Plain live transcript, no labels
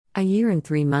A year and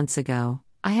 3 months ago,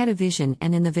 I had a vision,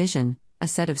 and in the vision, a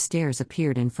set of stairs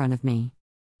appeared in front of me.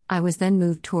 I was then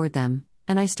moved toward them,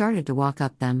 and I started to walk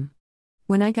up them.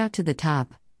 When I got to the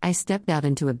top, I stepped out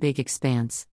into a big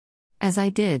expanse. As I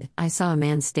did, I saw a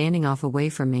man standing off away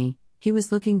from me. He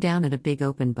was looking down at a big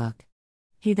open book.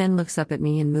 He then looks up at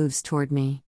me and moves toward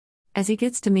me. As he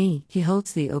gets to me, he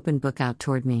holds the open book out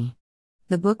toward me.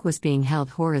 The book was being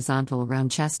held horizontal around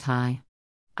chest high.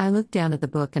 I look down at the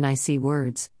book and I see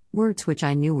words which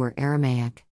I knew were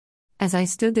Aramaic. As I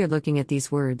stood there looking at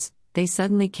these words, they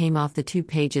suddenly came off the 2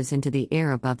 pages into the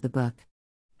air above the book.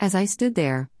 As I stood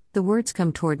there, the words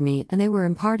come toward me and they were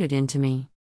imparted into me.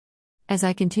 As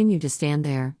I continued to stand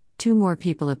there, 2 more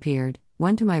people appeared,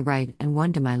 one to my right and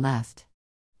one to my left.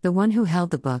 The one who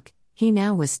held the book, he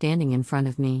now was standing in front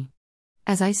of me.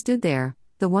 As I stood there,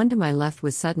 the one to my left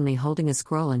was suddenly holding a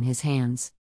scroll in his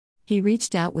hands. He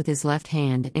reached out with his left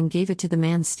hand and gave it to the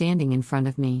man standing in front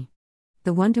of me.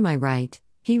 The one to my right,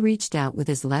 he reached out with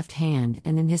his left hand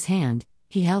and in his hand,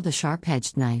 he held a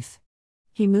sharp-edged knife.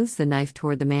 He moves the knife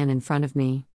toward the man in front of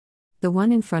me. The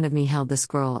one in front of me held the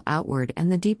scroll outward and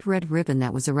the deep red ribbon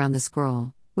that was around the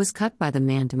scroll was cut by the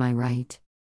man to my right.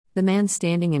 The man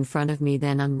standing in front of me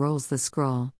then unrolls the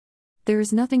scroll. There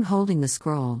is nothing holding the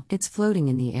scroll, it's floating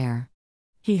in the air.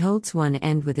 He holds one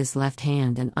end with his left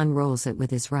hand and unrolls it with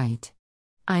his right.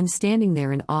 I'm standing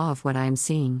there in awe of what I am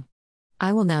seeing.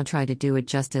 I will now try to do it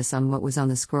justice on what was on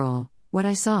the scroll, what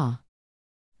I saw.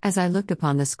 As I looked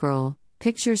upon the scroll,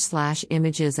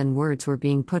 pictures/images and words were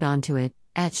being put onto it,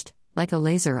 etched, like a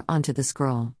laser, onto the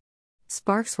scroll.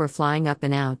 Sparks were flying up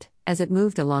and out, as it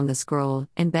moved along the scroll,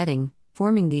 embedding,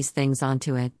 forming these things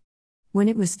onto it. When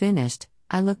it was finished,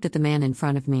 I looked at the man in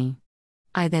front of me.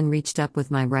 I then reached up with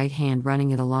my right hand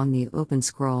running it along the open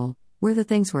scroll, where the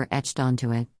things were etched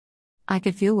onto it. I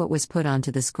could feel what was put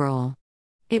onto the scroll.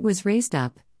 It was raised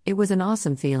up, it was an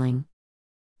awesome feeling.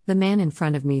 The man in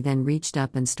front of me then reached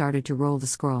up and started to roll the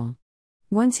scroll.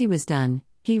 Once he was done,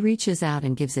 he reaches out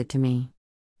and gives it to me.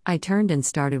 I turned and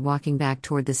started walking back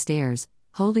toward the stairs,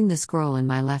 holding the scroll in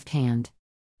my left hand.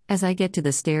 As I get to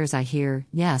the stairs I hear,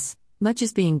 yes, much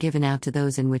is being given out to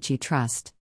those in which ye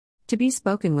trust. To be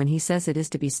spoken when he says it is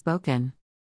to be spoken.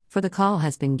 For the call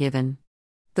has been given.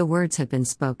 The words have been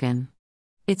spoken.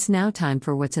 It's now time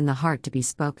for what's in the heart to be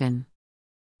spoken.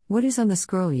 What is on the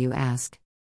scroll, you ask?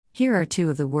 Here are 2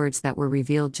 of the words that were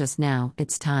revealed just now,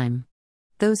 it's time.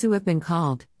 Those who have been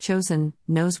called, chosen,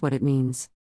 knows what it means.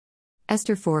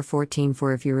 Esther 4:14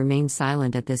 For if you remain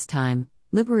silent at this time,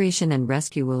 liberation and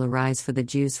rescue will arise for the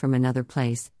Jews from another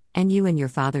place, and you and your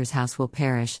father's house will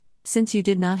perish, since you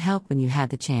did not help when you had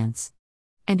the chance.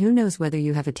 And who knows whether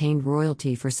you have attained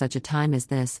royalty for such a time as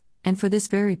this, and for this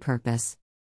very purpose.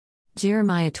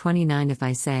 Jeremiah 29 If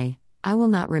I say, I will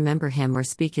not remember him or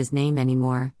speak his name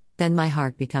anymore, then my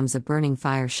heart becomes a burning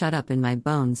fire shut up in my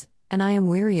bones, and I am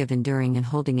weary of enduring and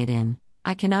holding it in.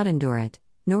 I cannot endure it,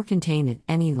 nor contain it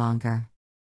any longer.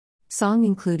 Song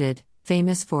included,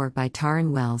 Famous For by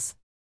Taryn Wells.